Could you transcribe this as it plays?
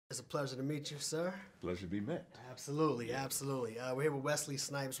It's a pleasure to meet you, sir. Pleasure to be met. Absolutely, absolutely. We're here with Wesley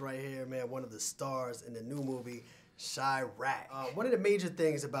Snipes right here, man, one of the stars in the new movie, Chi-Raq. One of the major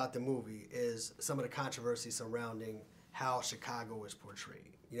things about the movie is some of the controversy surrounding how Chicago is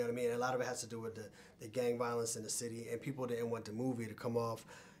portrayed. You know what I mean? A lot of it has to do with the gang violence in the city, and people didn't want the movie to come off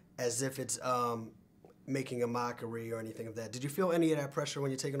as if it's making a mockery or anything of that. Did you feel any of that pressure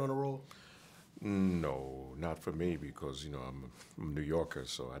when you're taking on a role? No, not for me because, I'm a New Yorker,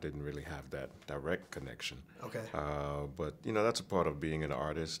 so I didn't really have that direct connection. Okay. But, that's a part of being an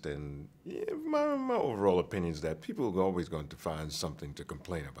artist, and my overall opinion is that people are always going to find something to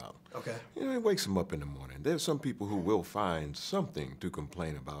complain about. Okay. It wakes them up in the morning. There's some people who will find something to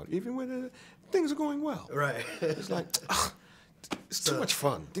complain about, even when things are going well. Right. It's like, it's too much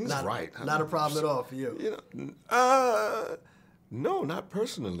fun. Things are right. Not a problem at all for you. No, not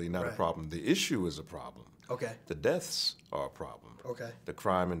personally, not a Right. problem. The issue is a problem. Okay. The deaths are a problem. Okay. The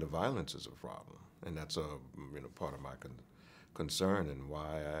crime and the violence is a problem, and that's a part of my concern and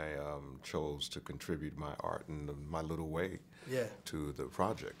why I chose to contribute my art in my little way to the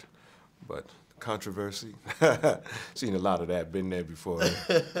project. But controversy, seen a lot of that, been there before.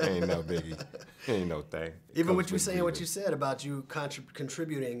 Ain't no biggie, ain't no thing. Even what you saying, what you said about you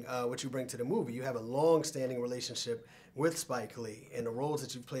contributing what you bring to the movie, you have a long-standing relationship with Spike Lee, and the roles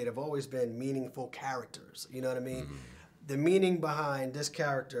that you've played have always been meaningful characters. You know what I mean? Mm-hmm. The meaning behind this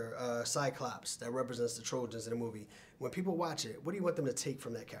character, Cyclops, that represents the Trojans in the movie, when people watch it, what do you want them to take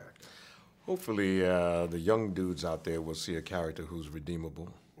from that character? Hopefully, the young dudes out there will see a character who's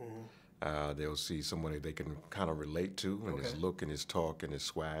redeemable. Mm-hmm. They'll see somebody they can kind of relate to in his look and his talk and his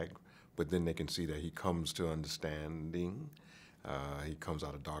swag, but then they can see that he comes to understanding. He comes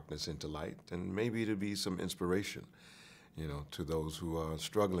out of darkness into light, and maybe it'll be some inspiration, to those who are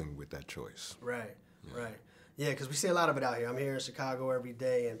struggling with that choice. Right, right. Yeah, because we see a lot of it out here. I'm here in Chicago every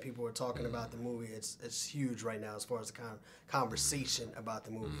day, and people are talking about the movie. It's huge right now as far as the conversation about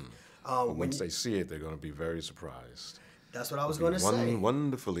the movie. But once they see it, they're going to be very surprised. That's what I was going to say.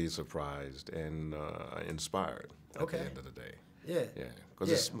 Wonderfully surprised and inspired at the end of the day. Yeah. Yeah,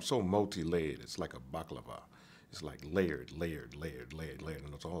 because it's so multi-layered. It's like a baklava. It's like layered,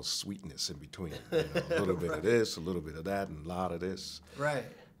 and it's all sweetness in between. A little bit of this, a little bit of that, and a lot of this. Right.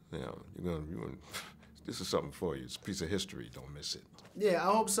 You're gonna this is something for you. It's a piece of history. Don't miss it. Yeah,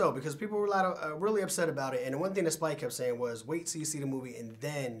 I hope so, because people were really upset about it. And the one thing that Spike kept saying was, wait till you see the movie and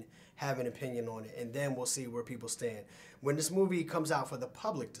then have an opinion on it, and then we'll see where people stand. When this movie comes out for the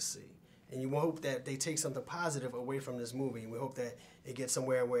public to see, and you hope that they take something positive away from this movie, and we hope that it gets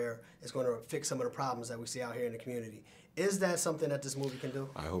somewhere where it's going to fix some of the problems that we see out here in the community. Is that something that this movie can do?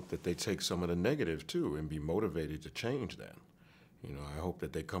 I hope that they take some of the negative, too, and be motivated to change that. I hope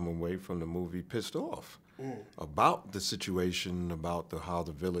that they come away from the movie pissed off about the situation, about how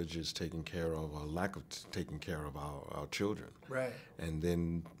the village is taking care of, or lack of taking care of our children. Right. And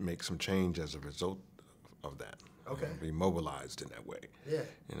then make some change as a result of that. Okay. Be mobilized in that way. Yeah.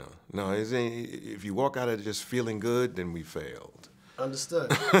 No, if you walk out of it just feeling good, then we failed.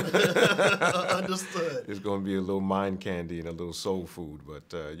 Understood. Understood. It's going to be a little mind candy and a little soul food,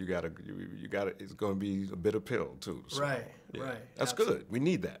 but you gotta. It's going to be a bitter pill too. So, right. Yeah. Right. That's good. We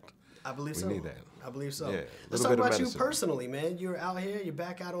need that. I believe so. We need that. I believe so. Yeah, Let's talk about you personally, man. You're out here. You're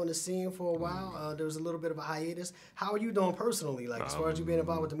back out on the scene for a while. There was a little bit of a hiatus. How are you doing personally, like as far as you being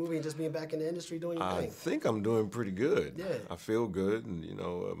involved with the movie and just being back in the industry doing your thing? I think I'm doing pretty good. Yeah. I feel good, and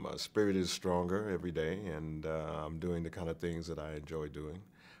my spirit is stronger every day, and I'm doing the kind of things that I enjoy doing.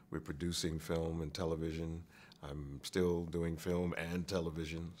 We're producing film and television. I'm still doing film and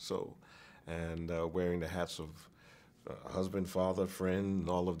television, and wearing the hats of husband, father, friend, and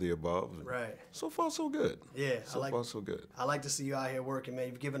all of the above. Right. So far, so good. Yeah. So far, so good. I like to see you out here working, man.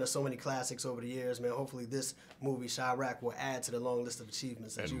 You've given us so many classics over the years, man. Hopefully this movie, Chi-Raq, will add to the long list of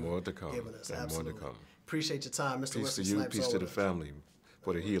achievements that you've given us. And Absolutely. more to come. Appreciate your time, Mr. Peace Wesley to you, Snipes. peace to the family,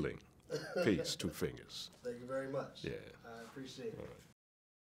 for the healing. Peace, 2 fingers. Thank you very much. Yeah. I appreciate it. All right.